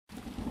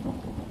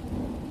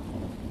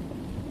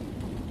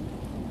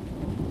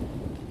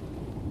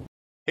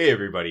Hey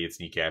everybody, it's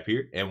Kneecap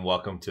here, and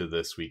welcome to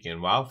This Week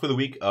in WoW for the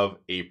week of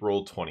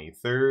April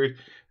 23rd,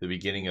 the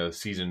beginning of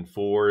Season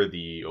 4,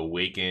 the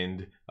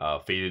Awakened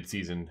Fated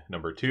Season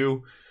number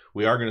 2.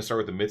 We are going to start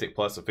with the Mythic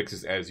Plus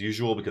affixes as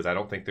usual because I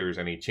don't think there's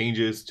any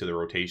changes to the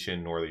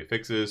rotation nor the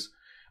affixes,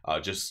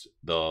 just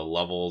the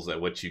levels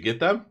at which you get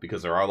them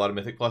because there are a lot of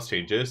Mythic Plus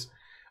changes.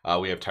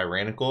 We have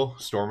Tyrannical,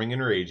 Storming,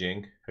 and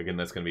Raging. Again,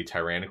 that's going to be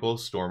Tyrannical,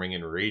 Storming,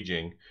 and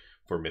Raging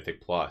for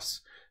Mythic Plus.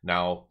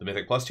 Now, the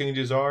Mythic Plus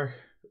changes are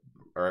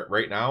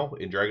right now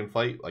in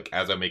Dragonflight, like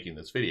as I'm making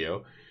this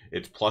video,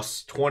 it's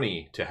plus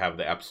 20 to have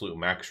the absolute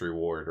max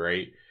reward,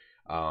 right?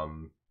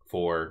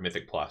 For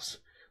Mythic Plus.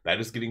 That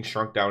is getting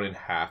shrunk down in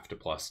half to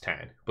plus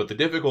 10. But the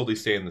difficulty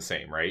is staying the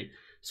same, right?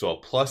 So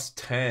a plus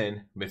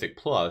 10 Mythic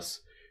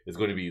Plus is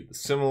going to be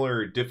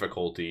similar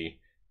difficulty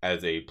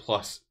as a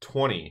plus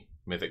 20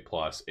 Mythic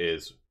Plus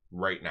is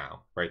right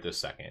now, right this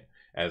second,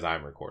 as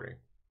I'm recording.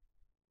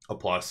 A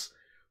plus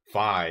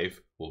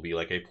 5 will be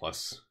like a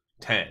plus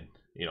 10.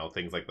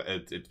 Things like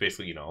that. It's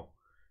basically,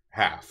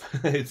 half.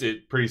 It's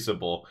pretty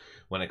simple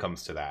when it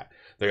comes to that.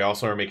 They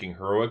also are making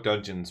heroic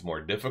dungeons more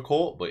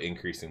difficult, but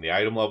increasing the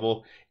item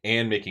level,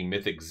 and making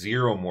Mythic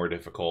 0 more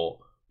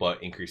difficult,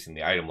 but increasing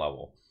the item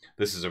level.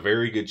 This is a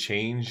very good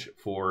change.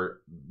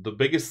 For the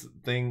biggest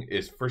thing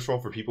is, first of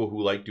all, for people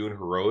who like doing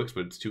heroics,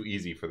 but it's too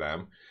easy for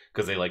them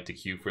because they like to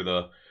queue through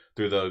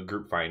the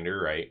group finder,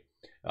 right?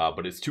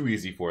 But it's too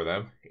easy for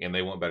them, and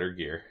they want better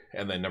gear.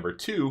 And then number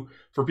two,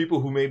 for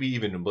people who may be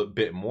even a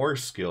bit more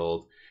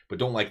skilled, but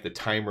don't like the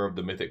timer of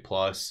the Mythic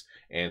Plus,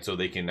 and so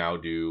they can now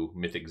do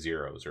Mythic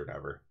Zeros or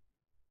whatever.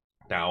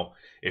 Now,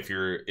 if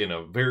you're in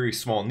a very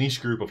small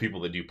niche group of people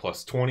that do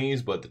plus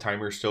 20s, but the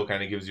timer still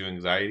kind of gives you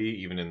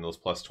anxiety, even in those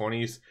plus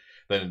 20s,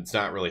 then it's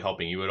not really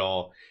helping you at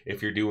all.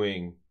 If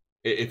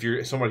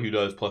you're someone who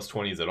does plus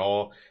 20s at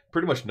all,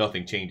 pretty much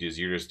nothing changes.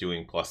 You're just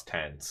doing plus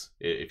 10s.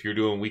 If you're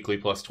doing weekly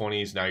plus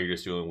 20s, now you're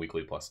just doing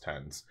weekly plus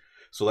 10s.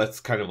 So that's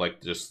kind of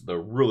like just the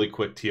really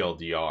quick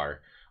TLDR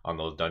on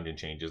those dungeon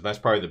changes. That's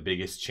probably the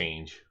biggest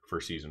change for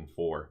Season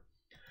 4.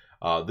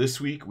 This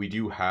week, we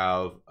do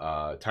have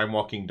a Time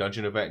Walking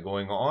Dungeon event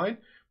going on,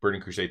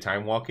 Burning Crusade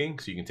Time Walking,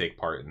 so you can take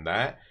part in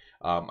that.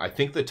 I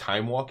think the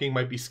Time Walking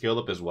might be scaled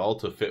up as well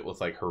to fit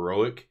with like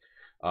heroic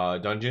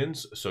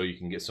dungeons, so you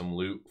can get some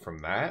loot from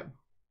that.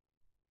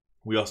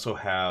 We also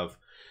have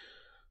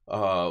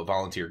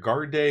Volunteer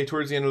Guard Day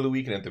towards the end of the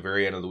week, and at the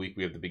very end of the week,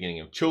 we have the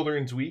beginning of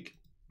Children's Week.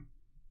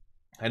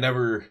 I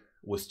never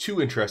was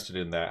too interested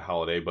in that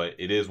holiday, but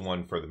it is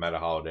one for the meta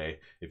holiday.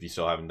 If you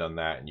still haven't done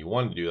that and you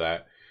want to do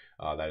that,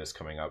 that is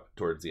coming up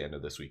towards the end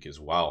of this week as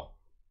well.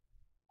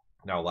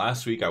 Now,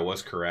 last week I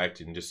was correct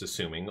in just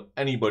assuming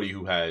anybody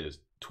who has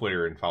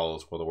Twitter and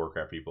follows World of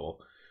Warcraft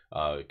people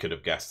could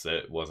have guessed that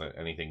it wasn't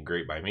anything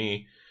great by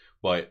me.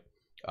 But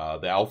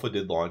the alpha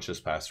did launch this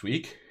past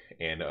week,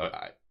 and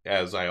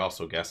as I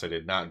also guessed, I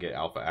did not get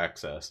alpha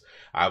access.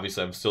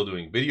 Obviously, I'm still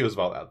doing videos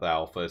about the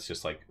alpha. It's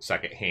just like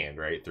secondhand,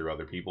 right, through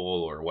other people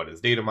or what is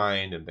data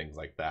mined and things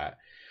like that.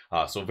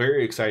 So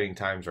very exciting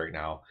times right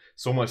now.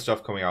 So much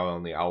stuff coming out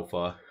on the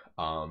alpha.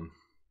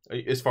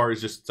 As far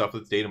as just stuff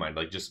that's data mined,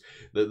 like just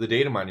the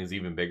data mining is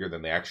even bigger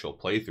than the actual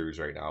playthroughs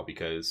right now,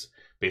 because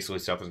basically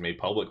stuff is made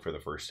public for the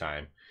first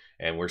time.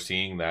 And we're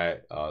seeing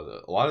that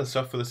a lot of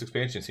stuff for this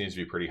expansion seems to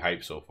be pretty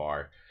hyped so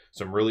far.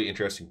 Some really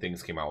interesting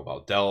things came out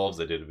about Delves.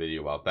 I did a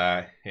video about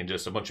that, and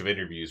just a bunch of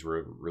interviews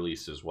were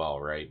released as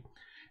well, right?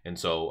 And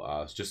so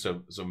it's just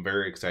some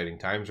very exciting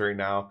times right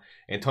now,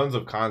 and tons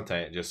of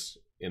content just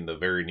in the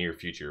very near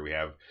future. We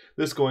have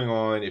this going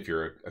on. If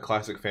you're a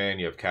Classic fan,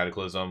 you have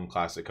Cataclysm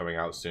Classic coming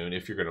out soon,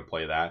 if you're going to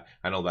play that.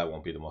 I know that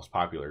won't be the most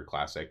popular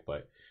Classic,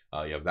 but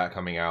you have that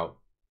coming out.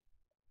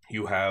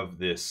 You have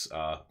this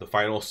the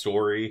final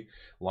story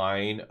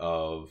line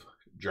of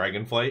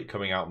Dragonflight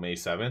coming out May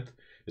 7th.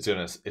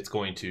 It's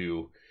going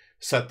to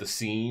set the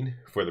scene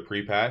for the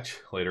pre-patch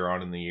later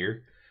on in the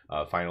year.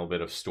 Final bit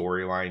of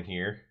storyline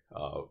here.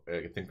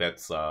 I think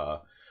that's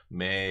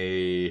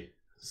May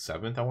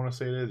 7th, I want to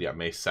say it is. Yeah,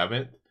 May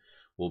 7th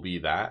will be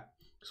that.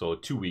 So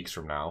 2 weeks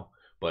from now.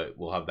 But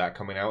we'll have that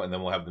coming out, and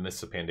then we'll have the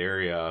Mists of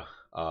Pandaria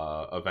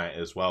event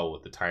as well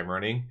with the time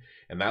running.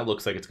 And that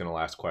looks like it's going to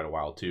last quite a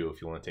while too,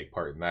 if you want to take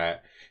part in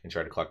that and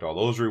try to collect all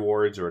those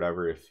rewards or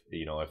whatever, if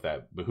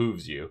that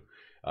behooves you.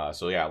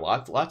 So yeah,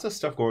 lots of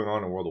stuff going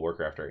on in World of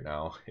Warcraft right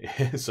now.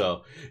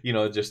 So,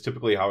 just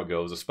typically how it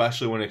goes,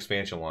 especially when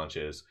expansion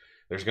launches,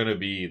 there's going to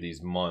be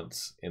these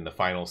months in the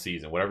final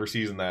season, whatever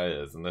season that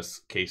is. In this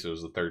case, it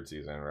was the third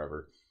season or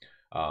whatever.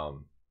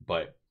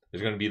 But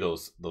there's going to be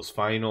those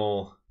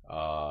final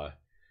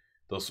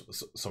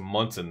some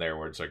months in there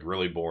where it's like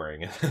really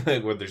boring,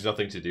 where there's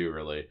nothing to do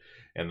really,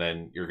 and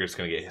then you're just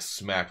going to get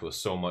smacked with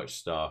so much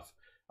stuff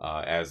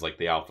as like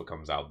the alpha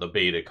comes out, the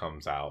beta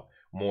comes out,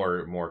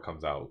 more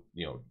comes out,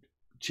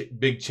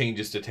 big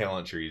changes to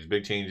talent trees,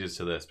 big changes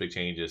to this, big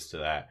changes to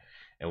that,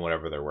 and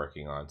whatever they're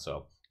working on.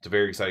 So it's a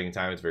very exciting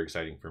time. It's very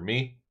exciting for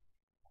me.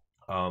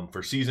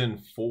 For Season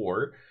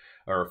 4,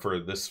 or for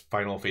this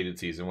final Fated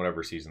season,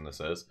 whatever season this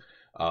is,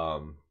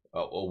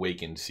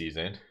 Awakened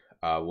season,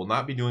 We'll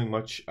not be doing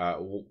much.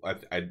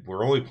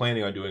 We're only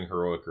planning on doing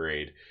heroic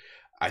raid.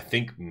 I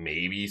think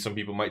maybe some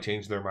people might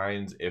change their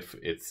minds if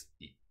it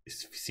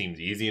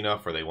seems easy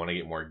enough, or they want to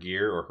get more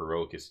gear, or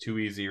heroic is too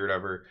easy or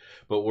whatever.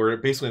 But we're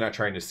basically not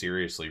trying to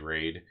seriously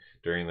raid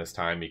during this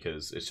time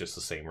because it's just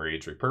the same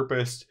raids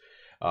repurposed.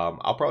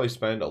 I'll probably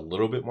spend a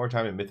little bit more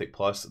time in Mythic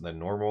Plus than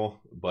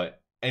normal,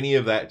 but any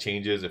of that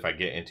changes if I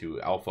get into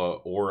Alpha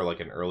or like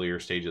an earlier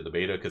stage of the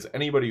beta, because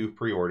anybody who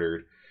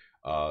pre-ordered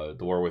the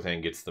War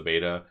Within gets the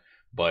beta,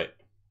 but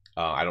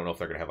I don't know if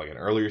they're going to have like an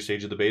earlier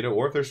stage of the beta,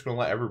 or if they're just going to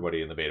let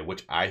everybody in the beta,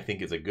 which I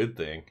think is a good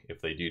thing if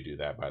they do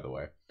that, by the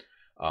way.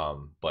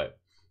 But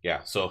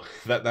yeah, so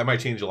that might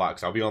change a lot,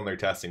 because I'll be on there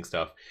testing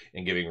stuff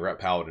and giving Rep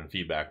Paladin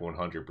feedback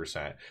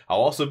 100%. I'll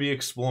also be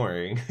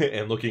exploring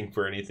and looking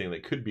for anything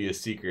that could be a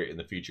secret in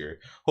the future.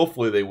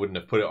 Hopefully they wouldn't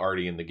have put it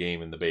already in the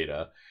game in the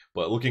beta,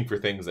 but looking for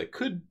things that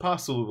could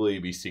possibly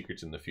be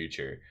secrets in the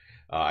future.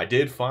 I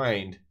did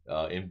find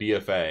in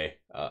BFA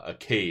a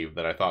cave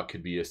that I thought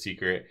could be a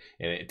secret,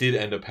 and it did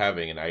end up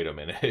having an item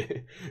in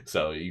it.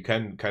 So you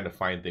can kind of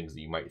find things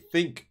that you might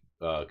think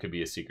could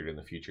be a secret in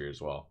the future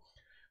as well.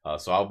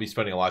 So I'll be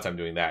spending a lot of time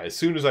doing that. As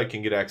soon as I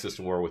can get access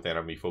to War Within,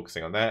 I'll be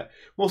focusing on that.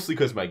 Mostly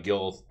because my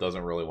guild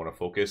doesn't really want to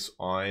focus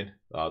on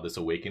this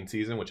Awakened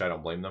season, which I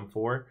don't blame them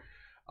for.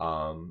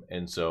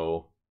 And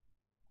so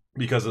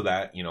because of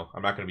that, you know,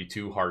 I'm not going to be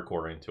too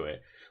hardcore into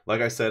it.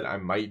 Like I said, I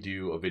might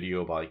do a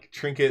video about like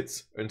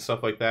trinkets and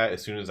stuff like that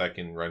as soon as I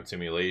can run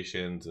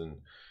simulations and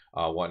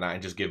whatnot,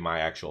 and just give my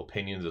actual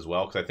opinions as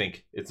well, because I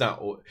think it's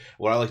not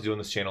what I like to do on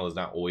this channel is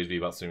not always be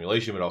about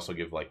simulation, but also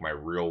give like my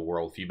real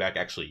world feedback,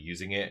 actually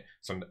using it.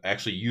 Some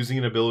actually using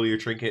an ability or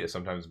trinket is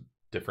sometimes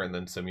different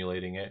than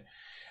simulating it,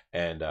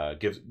 and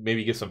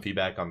maybe give some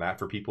feedback on that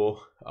for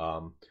people.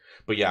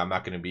 But yeah, I'm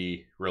not going to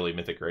be really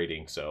mythic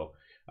rating, so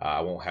I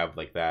won't have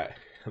like that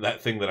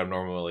thing that I'm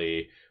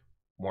normally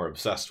more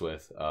obsessed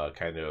with,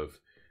 kind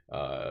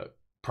of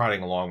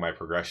prodding along my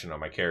progression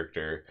on my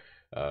character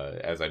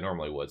as I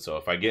normally would. So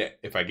if I get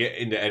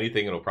into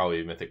anything, it'll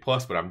probably be Mythic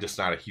Plus, but I'm just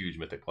not a huge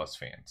Mythic Plus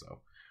fan, so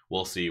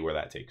we'll see where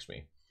that takes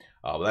me.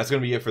 But that's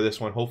going to be it for this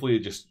one. Hopefully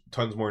just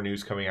tons more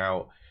news coming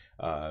out.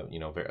 You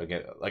know,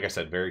 again, like I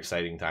said, very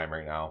exciting time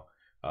right now.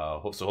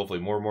 So hopefully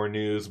more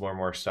news,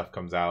 more stuff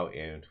comes out,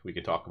 and we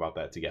can talk about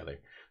that together.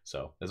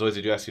 So as always,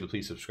 I do ask you to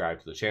please subscribe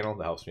to the channel.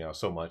 That helps me out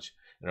so much.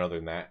 And other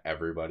than that,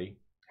 everybody,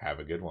 have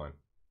a good one.